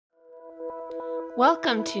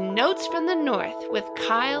Welcome to Notes from the North with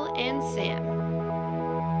Kyle and Sam.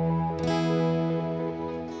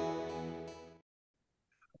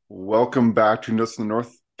 Welcome back to Notes from the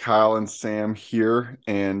North. Kyle and Sam here.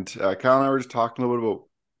 And Kyle and I were just talking a little bit about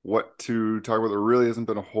what to talk about. There really hasn't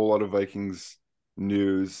been a whole lot of Vikings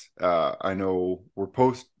news. I know we're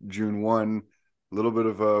post June 1, a little bit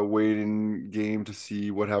of a waiting game to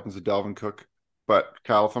see what happens with Dalvin Cook. But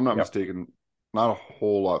Kyle, if I'm not Yep. mistaken, not a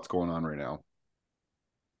whole lot's going on right now.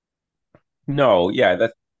 No,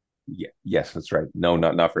 yes, that's right. No,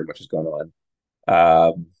 not very much has gone on.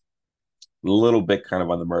 A little bit kind of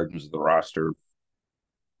on the margins of the roster.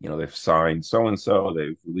 They've signed so and so,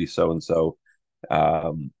 they've released so and so.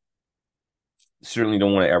 Certainly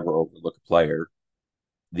don't want to ever overlook a player.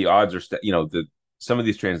 The odds are, the some of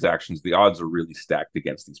these transactions, the odds are really stacked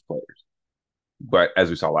against these players. But as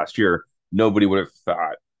we saw last year, nobody would have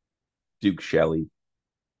thought Duke Shelley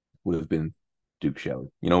would have been Duke Shelley.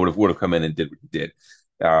 Would have come in and did what he did.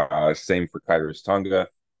 Same for Kyrus Tonga.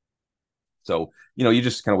 So, you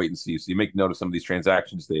just kind of wait and see. So you make note of some of these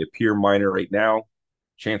transactions. They appear minor right now.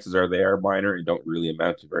 Chances are they are minor and don't really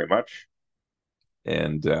amount to very much.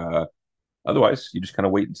 And otherwise, you just kind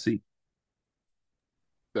of wait and see.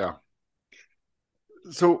 Yeah.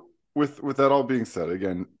 So with that all being said,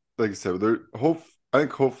 again, like I said, I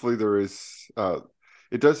think hopefully there is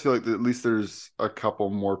it does feel like at least there's a couple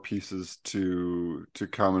more pieces to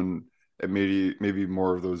come and maybe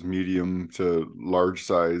more of those medium to large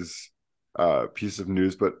size pieces of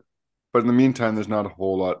news. But in the meantime, there's not a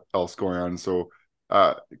whole lot else going on. So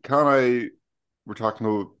Kyle and I were talking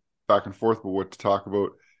about back and forth about what to talk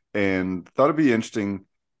about and thought it'd be interesting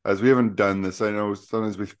as we haven't done this. I know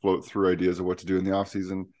sometimes we float through ideas of what to do in the off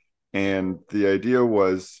season, and the idea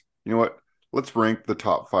was, you know what? Let's rank the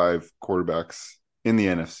top five quarterbacks in the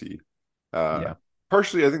NFC. Uh, Yeah.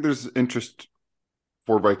 Partially, I think there's interest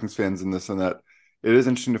for Vikings fans in this, and that it is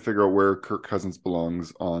interesting to figure out where Kirk Cousins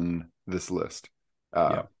belongs on this list. Uh,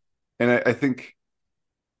 Yeah. and I think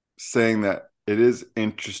saying that it is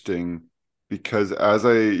interesting because as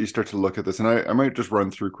you start to look at this, and I might just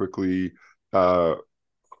run through quickly uh,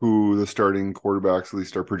 who the starting quarterbacks at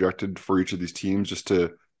least are projected for each of these teams, just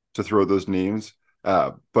to throw those names.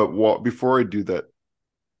 But before I do that,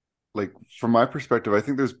 like from my perspective, I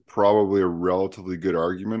think there's probably a relatively good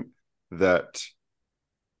argument that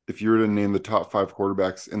if you were to name the top five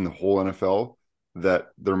quarterbacks in the whole NFL, that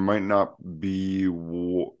there might not be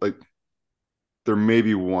like there may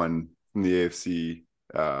be one from the AFC.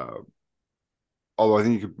 Although I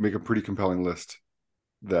think you could make a pretty compelling list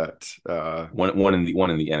that One in the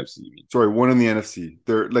NFC, you mean? sorry, one in the NFC.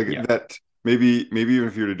 They're like Yeah. that. Maybe even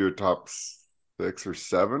if you were to do a top six or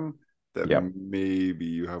seven, that Yeah. maybe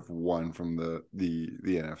you have one from the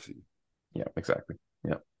NFC. Yeah. Exactly.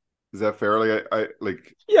 Yeah. Is that fair? Like I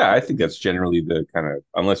like Yeah, I think that's generally the kind of,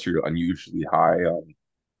 unless you're unusually high on,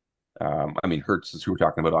 I mean, Hurts is who we're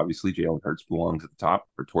talking about. Obviously, Jalen Hurts belongs at the top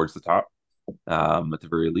or towards the top, at the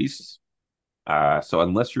very least. So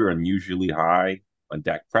unless you're unusually high on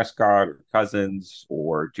Dak Prescott or Cousins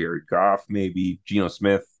or Jared Goff, maybe Geno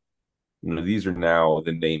Smith, these are now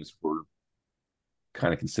the names we're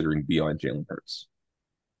kind of considering beyond Jalen Hurts.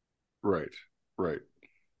 right, right.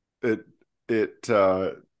 It it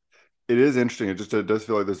it is interesting. It does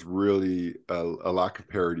feel like there's really a lack of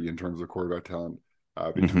parity in terms of quarterback talent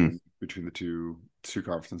Hmm. between the two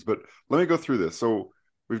conferences. But let me go through this. So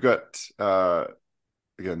we've got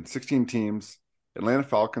again 16 teams. Atlanta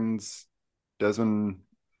Falcons. Desmond,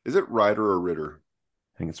 is it Ryder or Ritter?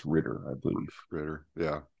 I think it's Ritter, I believe. Ritter,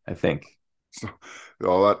 yeah. I think. So,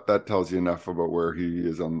 well, that tells you enough about where he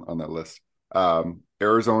is on that list.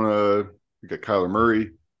 Arizona, we got Kyler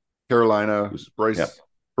Murray. Carolina, Who's yeah.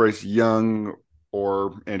 Bryce Young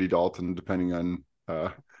or Andy Dalton, depending on.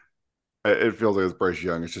 It feels like it's Bryce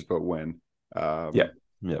Young. It's just about when. Yeah. Um,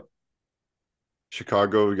 Yeah.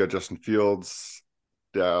 Chicago, we got Justin Fields.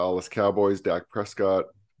 Dallas Cowboys, Dak Prescott.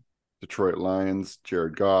 Detroit Lions,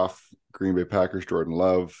 Jared Goff. Green Bay Packers, Jordan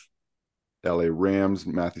Love. LA Rams,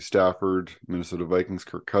 Matthew Stafford. Minnesota Vikings,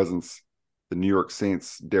 Kirk Cousins. The New York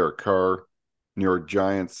Saints, Derek Carr. New York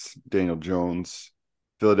Giants, Daniel Jones.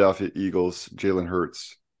 Philadelphia Eagles, Jalen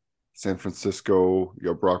Hurts. San Francisco, you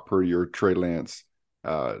got Brock Purdy or Trey Lance.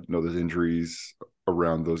 No, there's injuries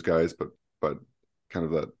around those guys, but kind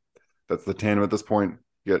of that's the tandem at this point.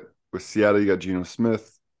 You got with Seattle, you got Geno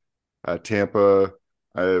Smith, Tampa,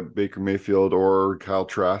 Baker Mayfield or Kyle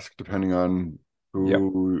Trask, depending on Yep.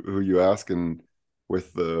 who you ask. And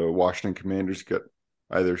with the Washington Commanders, you got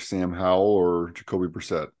either Sam Howell or Jacoby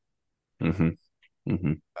Brissett. Hmm.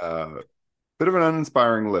 Hmm. Uh, Bit of an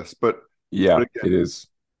uninspiring list, but Yeah, again, it is.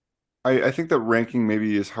 I think that ranking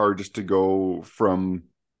maybe is hard just to go from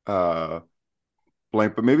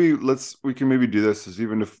blank, but maybe we can maybe do this is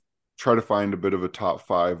even if try to find a bit of a top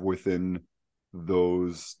five within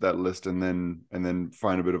that list and then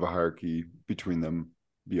find a bit of a hierarchy between them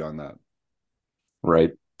beyond that.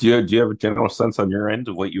 Right. Do you have a general sense on your end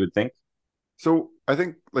of what you would think? So I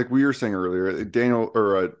think like we were saying earlier, Daniel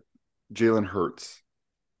or Jalen Hurts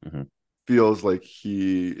Hmm. feels like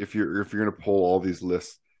if you're gonna pull all these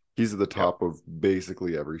lists, he's at the Yep. top of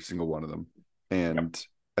basically every single one of them. Yep. And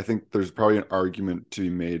I think there's probably an argument to be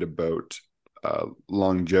made about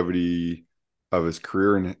longevity of his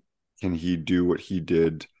career and can he do what he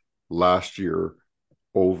did last year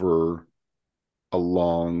over a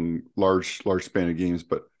large span of games.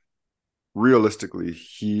 But realistically,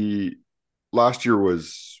 he last year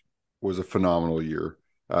was a phenomenal year.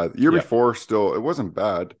 The year Yep. before, still, it wasn't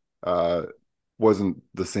bad. Uh, wasn't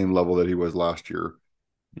the same level that he was last year,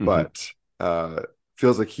 Hmm. but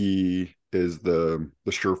feels like he is the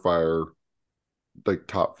surefire like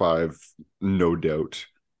top five, no doubt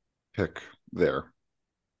pick there.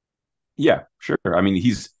 Yeah, sure. I mean,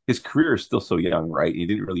 his career is still so young, right? He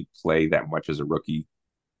didn't really play that much as a rookie.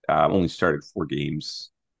 Only started 4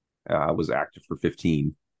 games. Was active for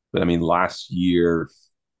 15. But I mean, last year,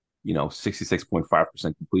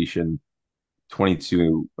 66.5% completion,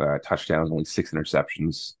 22 touchdowns, only 6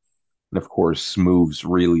 interceptions, and of course, moves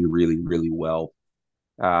really, really, really well.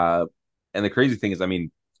 Uh, and the crazy thing is, I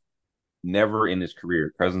mean, never in his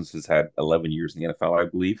career, Cousins has had 11 years in the NFL, I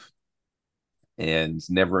believe, and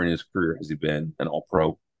never in his career has he been an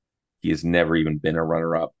All-Pro. He has never even been a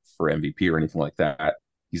runner-up for MVP or anything like that.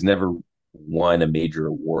 He's never won a major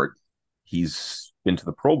award. He's been to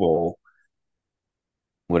the Pro Bowl,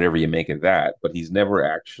 whatever you make of that, but he's never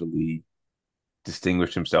actually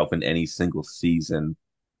distinguished himself in any single season,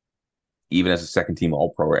 even as a second team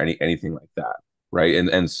All Pro or anything like that. Right.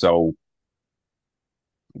 And so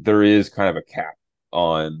there is kind of a cap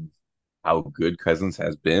on how good Cousins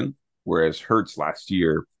has been. Whereas Hurts last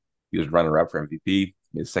year, he was runner up for MVP,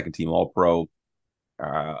 his second team All Pro,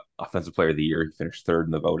 offensive player of the year. He finished third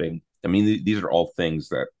in the voting. I mean, these are all things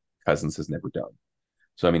that Cousins has never done.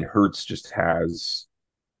 So, I mean, Hurts just has,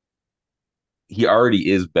 he already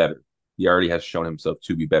is better. He already has shown himself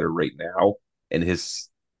to be better right now. And it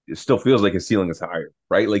still feels like his ceiling is higher,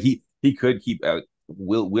 right? Like he could keep out.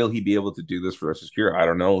 Will he be able to do this for the rest of his career? I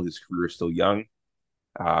don't know. His career is still young.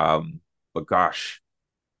 Um, but gosh,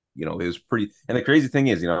 it was pretty. And the crazy thing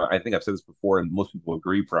is, I think I've said this before, and most people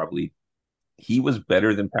agree probably. He was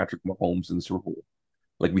better than Patrick Mahomes in the Super Bowl.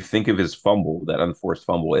 Like we think of his fumble, that unforced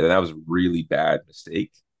fumble, and that was a really bad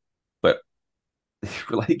mistake. But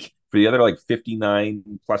for the other like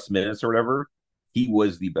 59 plus minutes or whatever, he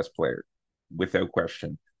was the best player without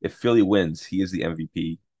question. If Philly wins, he is the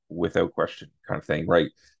MVP without question, kind of thing, right?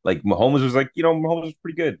 Like Mahomes was like, Mahomes was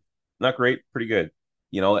pretty good, not great, pretty good,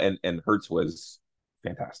 and Hurts was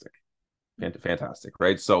fantastic, fantastic,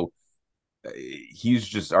 right? So he's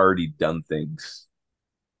just already done things,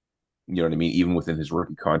 you know what I mean, even within his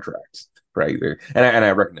rookie contract, right? And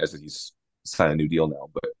I recognize that he's signed a new deal now,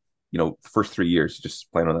 but first 3 years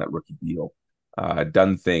just playing on that rookie deal,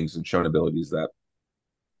 done things and shown abilities that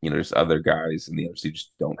just other guys in the NFC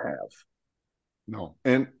just don't have. No,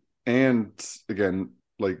 and again,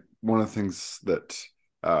 like one of the things that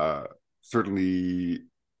uh certainly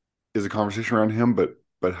is a conversation around him, but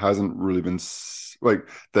hasn't really been like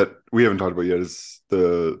that we haven't talked about yet is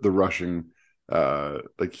the rushing.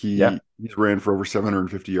 Like Yeah, he's ran for over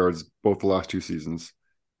 750 yards both the last 2 seasons,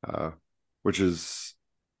 uh, which is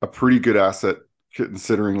a pretty good asset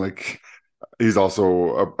considering like he's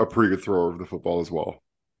also a pretty good thrower of the football as well.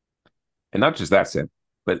 and not just that, Sam,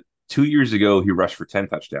 but 2 years ago he rushed for 10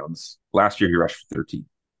 touchdowns. Last year he rushed for 13.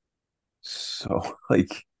 So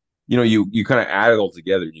like, you kind of add it all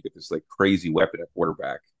together and you get this like crazy weapon at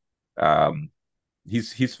quarterback. Um,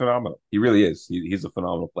 he's phenomenal. He really is. He's a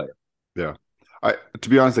phenomenal player. Yeah, I to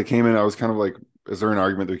be honest, I came in. I was kind of like, is there an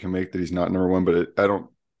argument that we can make that he's not number one? But I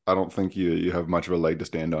don't think you have much of a leg to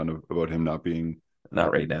stand on about him not being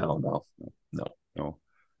Not right number now, one. no, no. No.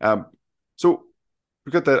 Um, so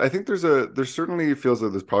we got that. I think there's certainly feels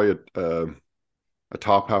like there's probably a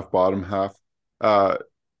top half, bottom half. Uh,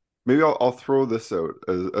 maybe I'll throw this out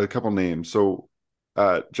as a couple names. So,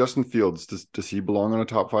 Justin Fields, does he belong on a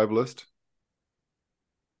top five list?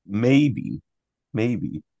 Maybe,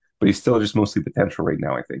 maybe, but he's still just mostly potential right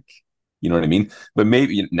now, I think. You know what I mean? But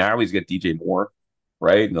maybe now he's got DJ Moore,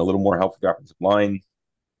 right? And a little more help with the offensive line.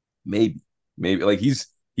 Maybe, maybe like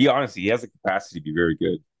he honestly he has the capacity to be very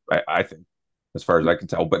good, I think, as far as I can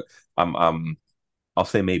tell. But I'm I'll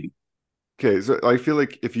say maybe. Okay, so I feel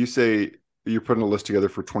like if you say you're putting a list together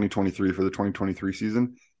for 2023 for the 2023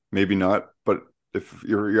 season, maybe not. But if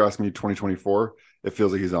you're asking me 2024, it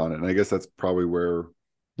feels like he's on it, and I guess that's probably where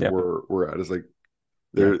Yeah, we're at. Is like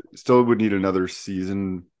yeah, there still would need another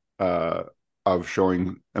season uh, of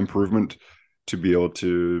showing improvement to be able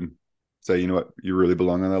to say, you know what, you really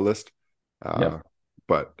belong on that list. yeah, Uh,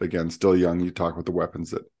 but again, still young. You talk about the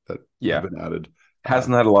weapons that have yeah. been added.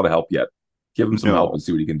 Hasn't had a lot of help yet. Give him some help and No,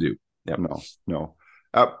 see what he can do. Yeah, no.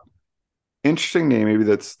 Uh, Interesting name, maybe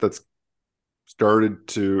that's started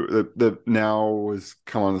to that now has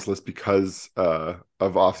come on this list because of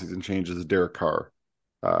offseason changes is Derek Carr.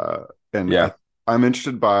 Uh, and yeah, I'm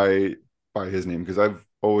interested by his name because I've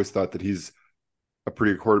always thought that he's a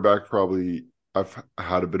pretty good quarterback. Probably I've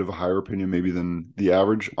had a bit of a higher opinion maybe than the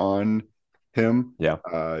average on him. yeah,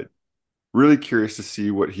 Really curious to see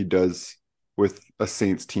what he does with a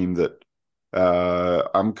Saints team that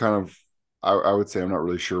I'm kind of I would say I'm not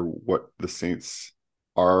really sure what the Saints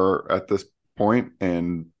are at this point,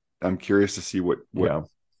 and I'm curious to see yeah,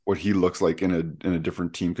 what he looks like in a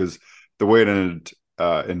different team because the way it ended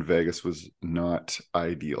in Vegas was not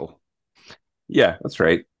ideal. yeah. That's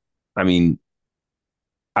right. I mean,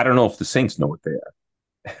 I don't know if the Saints know what they are.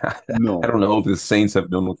 I No, don't know if the Saints have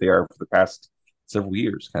known what they are for the past several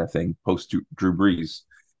years, kind of thing, post Drew Brees.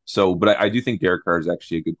 So, but I do think Derek Carr is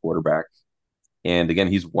actually a good quarterback. And again,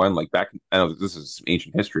 he's won like back. I know this is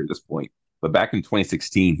ancient history at this point, but back in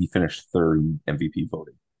 2016, he finished third in MVP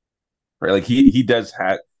voting. Right, like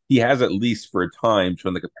he has at least for a time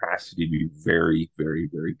shown the capacity to be very, very,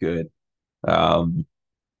 very good. Um,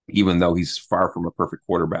 even though he's far from a perfect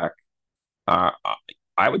quarterback,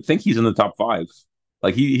 I would think he's in the top five.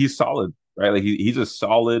 Like he's solid, right? Like he's a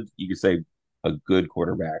solid, you could say, a good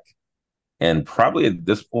quarterback, and probably at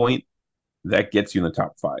this point that gets you in the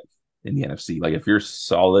top five in the NFC. Like if you're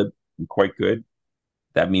solid and quite good,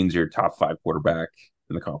 that means you're top five quarterback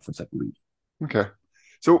in the conference, I believe. okay.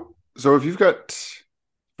 So if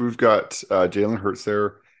we've got Jalen Hurts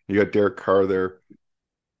there, you got Derek Carr there.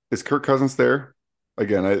 Is Kirk Cousins there?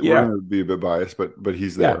 Again, we're Yeah, going to be a bit biased, but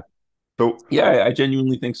he's yeah, there. So yeah. I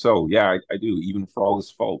genuinely think so. Yeah, I do. Even for all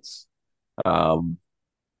his faults, um,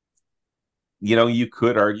 you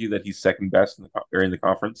could argue that he's second best in the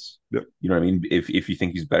conference. yeah, You know what I mean? If you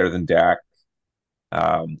think he's better than Dak,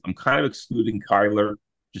 I'm kind of excluding Kyler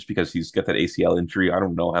just because he's got that ACL injury. I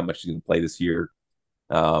don't know how much he's going to play this year.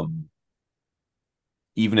 Um,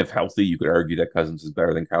 Even if healthy, you could argue that Cousins is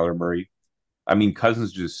better than Kyler Murray. I mean, Cousins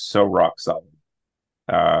is just so rock solid.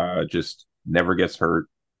 Just never gets hurt,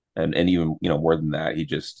 and even more than that,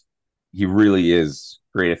 he really is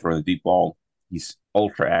great at throwing the deep ball. He's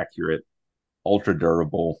ultra accurate, ultra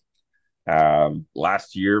durable.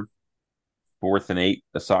 Last year, 4th and 8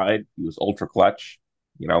 aside, he was ultra clutch.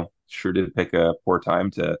 Sure did pick a poor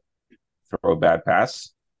time to throw a bad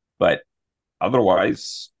pass, but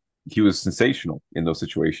otherwise, he was sensational in those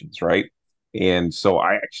situations, right? And so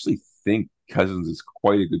I actually think Cousins is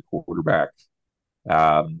quite a good quarterback.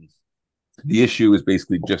 Um, the issue is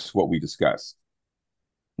basically just what we discussed.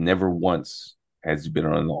 Never once has he been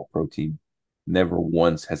on an all pro team. Never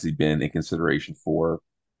once has he been in consideration for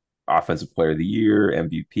offensive player of the year,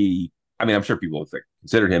 MVP. I mean, I'm sure people have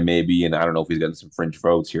considered him maybe, and I don't know if he's gotten some fringe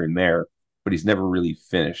votes here and there, but he's never really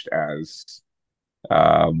finished as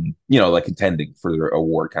like contending for the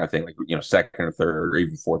award kind of thing, like second or third or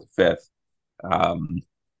even fourth or fifth. Um,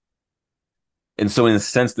 and so in a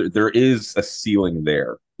sense, there is a ceiling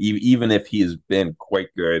there, even if he has been quite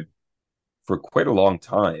good for quite a long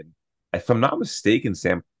time. If I'm not mistaken,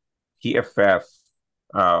 Sam, PFF,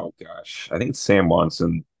 oh gosh, I think it's Sam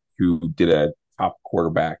Monson who did a top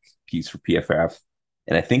quarterback piece for PFF.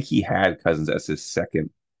 And I think he had Cousins as his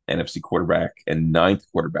second NFC quarterback and ninth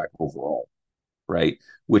quarterback overall, right?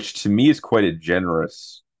 Which to me is quite a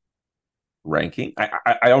generous ranking.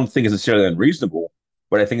 I don't think it's necessarily unreasonable,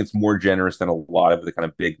 but I think it's more generous than a lot of the kind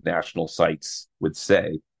of big national sites would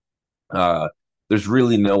say. Uh, there's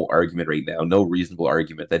really no argument right now, no reasonable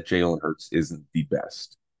argument that Jalen Hurts isn't the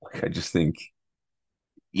best. Like I just think,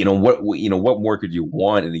 what more could you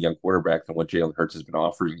want in a young quarterback than what Jalen Hurts has been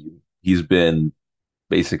offering you? He's been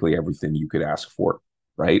basically everything you could ask for,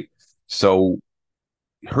 right? So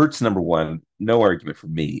Hurts number one, no argument for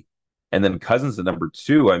me. And then Cousins at number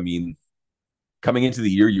two. I mean, coming into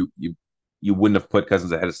the year, you wouldn't have put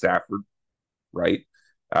Cousins ahead of Stafford, right?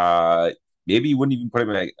 Uh, Maybe you wouldn't even put him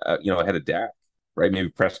ahead of Dak, right? Maybe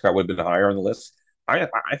Prescott would have been higher on the list. I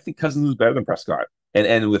think Cousins is better than Prescott,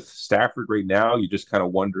 and with Stafford right now, you just kind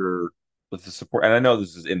of wonder with the support. And I know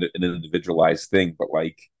this is an individualized thing, but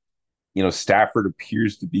like Stafford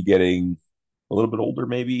appears to be getting a little bit older,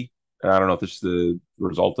 maybe. And I don't know if this is the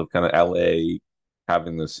result of kind of LA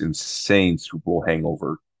having this insane Super Bowl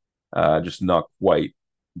hangover, just not quite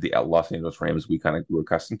the Los Angeles Rams we kind of grew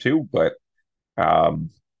accustomed to. But um,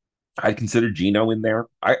 I'd consider Geno in there.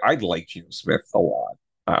 I like Geno Smith a lot.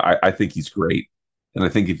 I think he's great, and I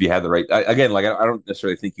think if you had the right, again, like I don't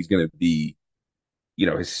necessarily think he's going to be,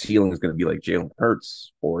 his ceiling is going to be like Jalen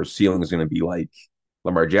Hurts, or his ceiling is going to be like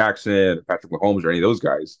Lamar Jackson, or Patrick Mahomes, or any of those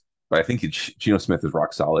guys. But I think Geno Smith is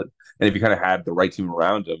rock solid, and if you kind of had the right team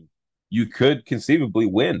around him, you could conceivably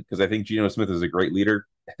win because I think Geno Smith is a great leader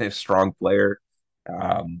and a strong player.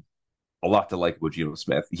 Um, a lot to like about Geno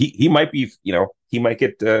Smith. He might be, he might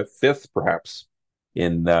get fifth perhaps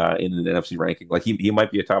in an NFC ranking. Like he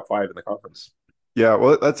might be a top five in the conference. Yeah,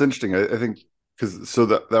 well, that's interesting. I think because so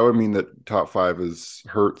that would mean that top five is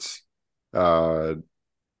Hurts, uh,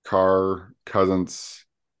 Carr, Cousins,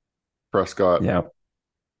 Prescott, Yeah,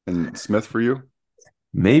 and Smith for you.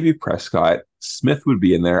 maybe Prescott. Smith would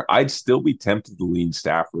be in there. I'd still be tempted to lean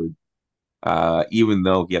Stafford, even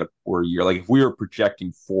though he had a poor year. Like if we were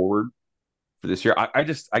projecting forward for this year, I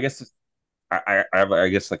guess I have, I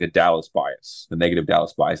guess, like a Dallas bias, a negative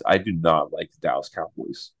Dallas bias. I do not like the Dallas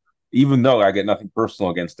Cowboys. Even though I get nothing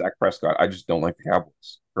personal against Dak Prescott, I just don't like the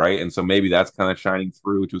Cowboys, right? And so maybe that's kind of shining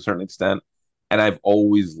through to a certain extent. And I've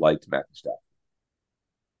always liked Matthew Stafford.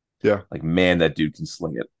 Yeah, Like, man, that dude can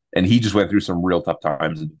sling it. And he just went through some real tough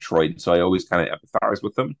times in Detroit. And so I always kind of empathize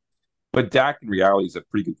with him. But Dak, in reality, is a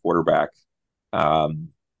pretty good quarterback. Um,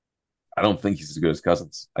 I don't think he's as good as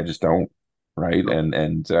Cousins. I just don't, right? no,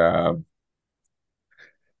 And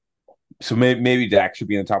so maybe Dak should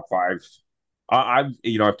be in the top five.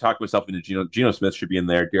 I've talked myself into Geno Smith should be in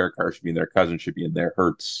there. Derek Carr should be in there. Cousins should be in there.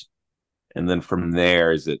 Hurts, and then from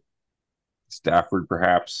there, is it Stafford?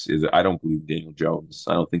 Perhaps is it? I don't believe Daniel Jones.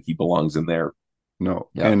 I don't think he belongs in there. no,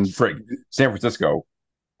 Yeah, and frig. San Francisco.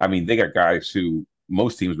 I mean, they got guys who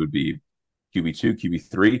most teams would be QB2,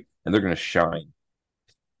 QB3, and they're going to shine.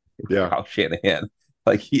 yeah, Kyle Shanahan,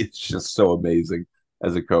 like he is just so amazing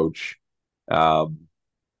as a coach. Um,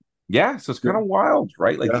 yeah, so it's yeah, kind of wild,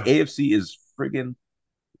 right? Like the yeah. AFC is friggin'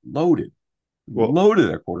 loaded, Well, loaded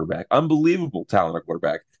at quarterback, unbelievable talent at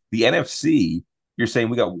quarterback. The NFC, you're saying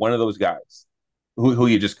we got one of those guys who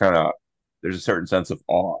you just kind of there's a certain sense of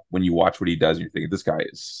awe when you watch what he does, and you're thinking this guy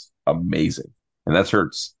is amazing, and that's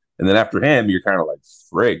Hurts. And then after him, you're kind of like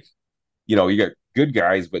frig. You got good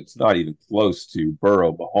guys, but it's not even close to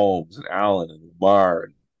Burrow, Mahomes, and Allen and Lamar,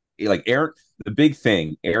 and like Aaron. The big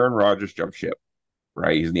thing, Aaron Rodgers jumped ship,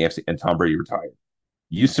 right? He's in the AFC, and Tom Brady retired.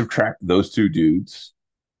 You subtract those two dudes,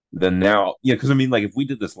 then now, because I mean, like if we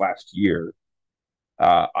did this last year,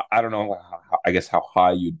 I don't know, I guess how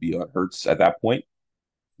high you'd be on Hurts at that point.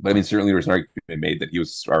 But I mean, certainly there was an argument made that he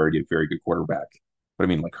was already a very good quarterback. But I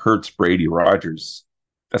mean, like Hurts, Brady, Rodgers,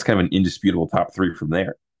 that's kind of an indisputable top three from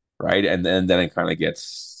there, right? And then it kind of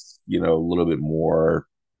gets, a little bit more,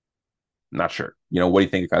 not sure. What do you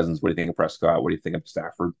think of Cousins? What do you think of Prescott? What do you think of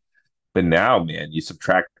Stafford? But now, man, you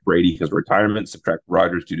subtract Brady because of retirement, subtract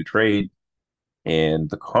Rodgers due to trade, and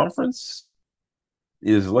the conference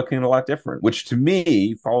is looking a lot different, which to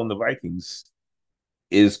me, following the Vikings,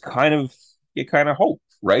 is kind of you kind of hope,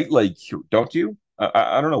 right? Like, don't you?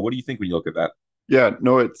 I don't know. What do you think when you look at that? yeah,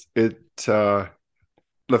 no,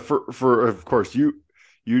 for of course you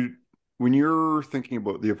when you're thinking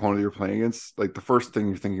about the opponent you're playing against, like the first thing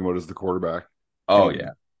you're thinking about is the quarterback, Oh and yeah,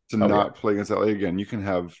 to oh yeah, not play against LA again, you can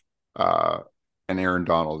have uh an Aaron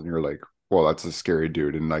Donald, and you're like, well, that's a scary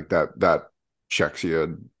dude, and like that checks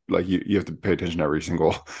you. Like you have to pay attention to every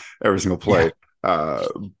single yeah, play. Uh,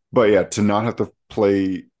 but yeah, to not have to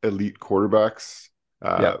play elite quarterbacks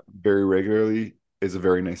yeah, very regularly is a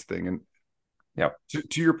very nice thing. And yeah.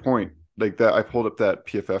 to your point, like that, I pulled up that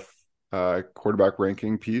PFF quarterback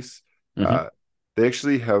ranking piece. Hmm. Uh, they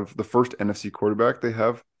actually have the first NFC quarterback they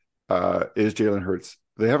have is Jalen Hurts.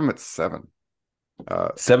 They have him at uh,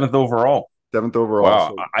 Seventh overall. seventh overall. Wow,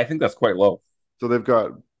 So I think that's quite low. they've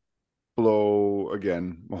got below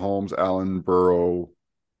again Mahomes, Allen, Burrow,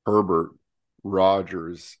 Herbert,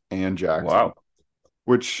 Rodgers, and Jackson, Wow,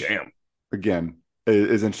 which damn. again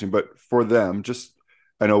is interesting. But for them, just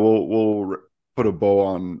I know we'll put a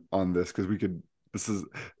bow on this because we could. This is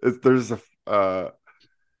there's a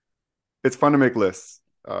it's fun to make lists.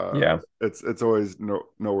 Yeah, It's always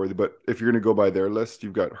noteworthy. But if you're going to go by their list,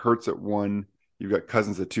 you've got Hertz at 1, you've got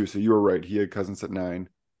Cousins at 2. So you were right. He had Cousins at 9.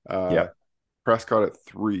 yeah. Prescott at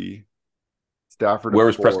 3, Stafford at Where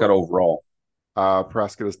was Prescott 4. overall?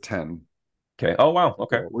 Prescott is 10, Okay. Oh wow.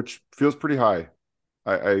 Okay. so, which feels pretty high.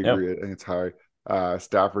 I Yeah. agree. I think it's high.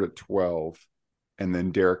 Stafford at 12, and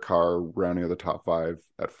then Derek Carr rounding out the top 5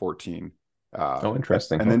 at 14. Oh,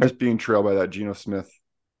 interesting. And then Okay. just being trailed by that Geno Smith,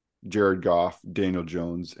 Jared Goff, Daniel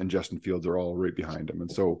Jones, and Justin Fields are all right behind him.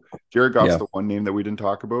 And so Jared Goff's Yeah. the one name that we didn't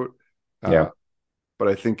talk about. Yeah. But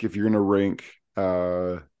I think if you're going to rank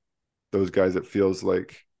those guys, it feels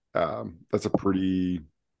like that's a pretty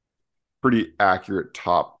accurate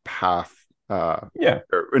top half. Yeah.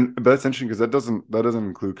 But that's interesting because that doesn't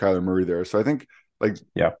include Kyler Murray there. So I think like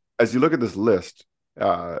Yeah. as you look at this list,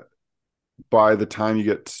 by the time you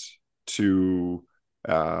get to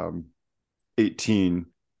 18,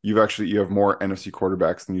 you have more NFC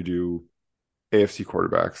quarterbacks than you do AFC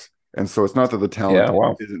quarterbacks. And so it's not that the talent Yeah.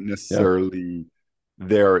 Wow. isn't Yeah. necessarily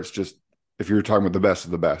there. It's just if you're talking about the best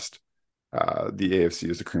of the best, the AFC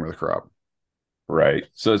is the cream of the crop. Right.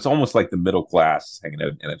 So it's almost like the middle class hanging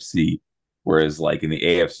out in NFC, whereas like in the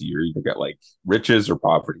AFC, you're either got like riches or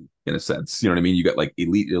poverty in a sense. You know what I mean? You got like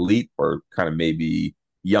elite, or kind of maybe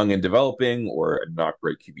young and developing, or a not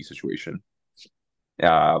great QB situation.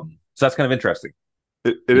 So that's kind of interesting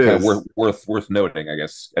It and kind of is, worth noting, I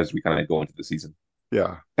guess, as we kind of go into the season.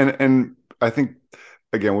 yeah. And I think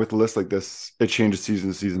again with a list like this, it changes season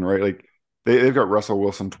to season, right? Like they've got Russell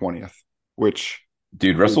Wilson 20th, which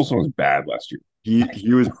Dude, Russell Wilson was bad last year. he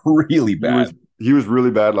was Really he was bad. he was really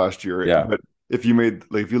bad last year. Yeah. But if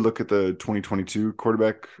you look at the 2022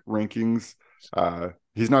 quarterback rankings,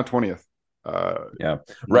 he's not 20th. Yeah.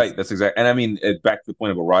 He's Right. That's exactly. And I mean, back to the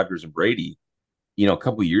point about Rodgers and Brady, a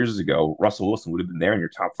couple of years ago, Russell Wilson would have been there in your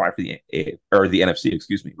top five for the NFC,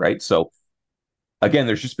 excuse me, right? So again,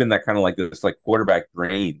 there's just been that kind of like this like quarterback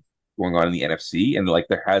drain going on in the NFC, and like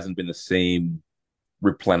there hasn't been the same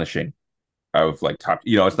replenishing of like top.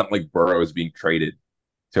 It's not like Burrow is being traded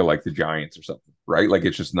to like the Giants or something, right? Like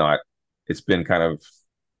it's just not. It's been kind of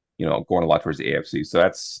going a lot towards the AFC. So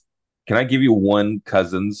that's. Can I give you one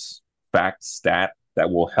Cousins fact stat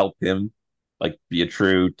that will help him like be a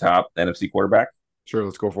true top NFC quarterback Sure.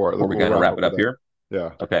 Let's go for it. before we We'll kind of wrap wrap up it with up that. here?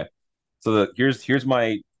 Yeah. Okay. So here's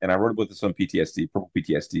my, and I wrote about this on PTSD, purple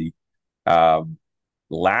PTSD. Um,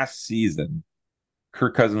 Last season,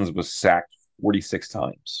 Kirk Cousins was sacked 46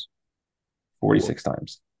 times. Cool. 46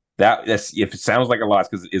 times. That's if it sounds like a lot, it's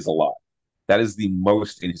because it is a lot. That is the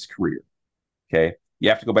most in his career. Okay. You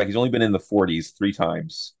have to go back. He's only been in the 40s three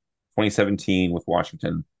times. 2017 with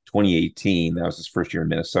Washington, 2018, that was his first year in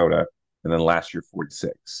Minnesota, and then last year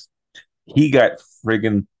 46. He got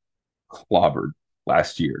friggin' clobbered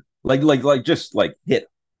last year. Like just like hit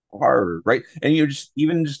hard, right? And just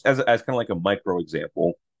even just as kind of like a micro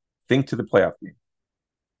example, think to the playoff game.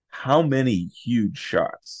 How many huge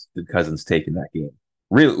shots did Cousins take in that game?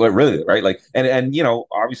 Really, right? Like, and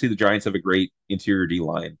obviously the Giants have a great interior D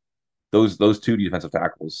line. Those two defensive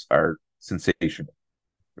tackles are sensational,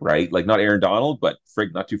 right? Like not Aaron Donald, but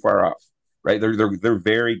frig not too far off, right? They're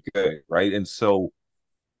very good, right? And so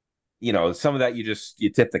some of that you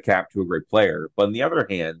tip the cap to a great player. But on the other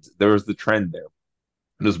hand, there was the trend there.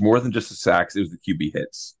 It was more than just the sacks; it was the QB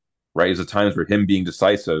hits, right? It was the times where him being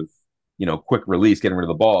decisive, quick release, getting rid of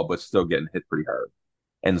the ball, but still getting hit pretty hard.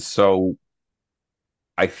 And so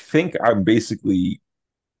I think I'm basically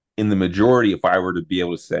in the majority if I were to be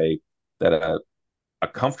able to say that a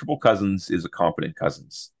comfortable Cousins is a competent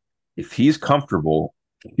Cousins. If he's comfortable,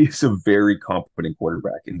 he's a very competent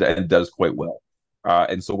quarterback and does quite well.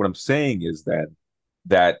 And so what I'm saying is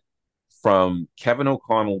that from Kevin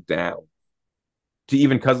O'Connell down to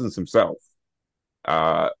even Cousins himself,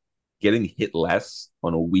 uh, getting hit less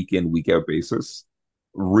on a week in, week out basis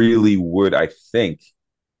really would, I think,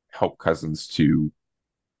 help Cousins to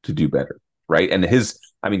do better. Right.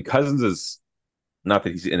 And Cousins is not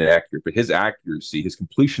that he's inaccurate, but his accuracy, his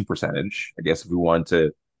completion percentage, I guess if we want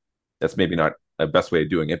to, that's maybe not the best way of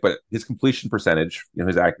doing it, but his completion percentage,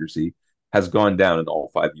 his accuracy has gone down in all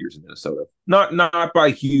 5 years in Minnesota. Not by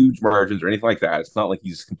huge margins or anything like that. It's not like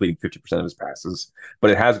he's completing 50% of his passes,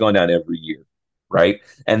 but it has gone down every year, right?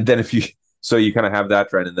 And then so you kind of have that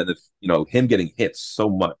trend, and then if him getting hit so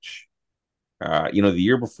much, the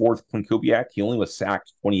year before with Clint Kubiak, he only was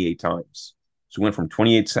sacked 28 times. So he went from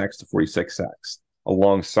 28 sacks to 46 sacks,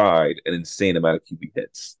 alongside an insane amount of QB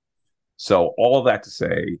hits. So all of that to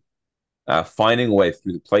say, finding a way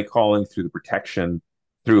through the play calling, through the protection,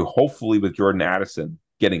 through hopefully with Jordan Addison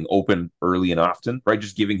getting open early and often, right?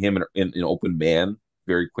 Just giving him an open man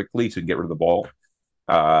very quickly to get rid of the ball.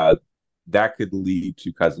 That could lead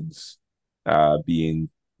to Cousins being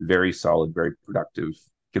very solid, very productive,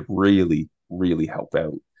 could really, really help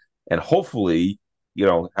out. And hopefully,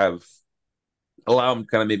 have allow him to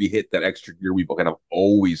kind of maybe hit that extra gear we've kind of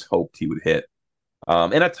always hoped he would hit.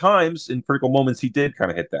 And at times, in critical moments, he did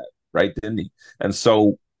kind of hit that, right? Didn't he? And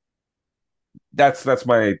so that's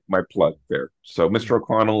my plug there. So, Mr.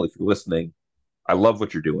 O'Connell, if you're listening, I love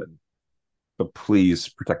what you're doing, but please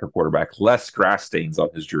protect the quarterback. Less grass stains on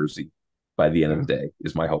his jersey by the end of the day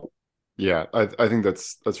is my hope. Yeah, I think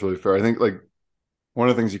that's really fair. I think like one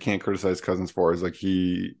of the things you can't criticize Cousins for is like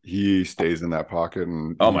he stays in that pocket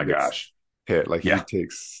and Oh he my gets gosh. hit. Like he Yeah.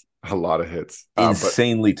 takes a lot of hits.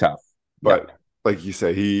 Insanely tough. But Yep. like you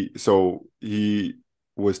say, he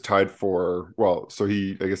was tied for so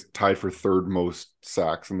he I guess tied for third most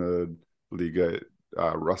sacks in the league.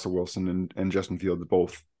 Russell Wilson and Justin Fields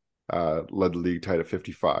both led the league tied at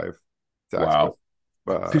 55 sacks, Wow.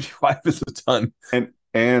 but 55 is a ton.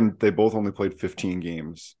 and they both only played 15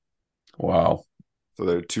 games. Wow. So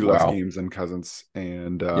there are two less Wow. games than Cousins,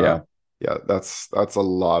 and Yeah. yeah, that's a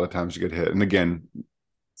lot of times you get hit. And again,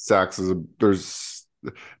 sacks there's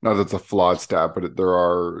not that it's a flawed stat, but it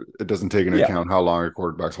doesn't take into Yeah. account how long a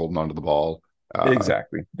quarterback's holding onto the ball,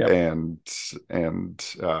 Exactly. Yep.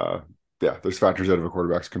 and yeah, there's factors out of a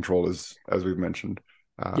quarterback's control as we've mentioned.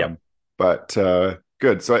 Yep. But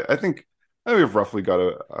good. So I think we've roughly got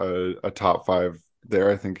a top five there.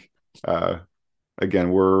 I think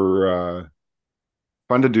again we're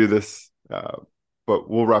fun to do this, but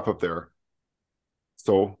we'll wrap up there.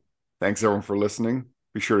 So thanks everyone for listening.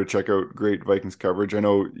 Be sure to check out great Vikings coverage. I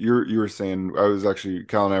know you were saying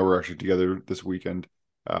Cal and I were actually together this weekend.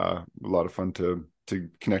 A lot of fun to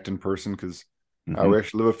connect in person because we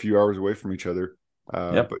actually live a few hours away from each other.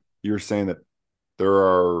 Yep. But you were saying that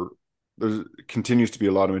there continues to be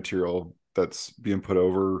a lot of material that's being put out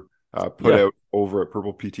over at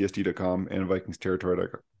purpleptsd.com and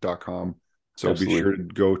vikingsterritory.com. So Absolutely. be sure to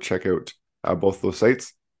go check out both those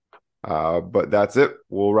sites. But that's it.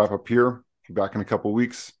 We'll wrap up here. Be back in a couple of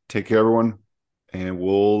weeks. Take care, everyone, and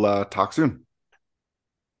we'll talk soon.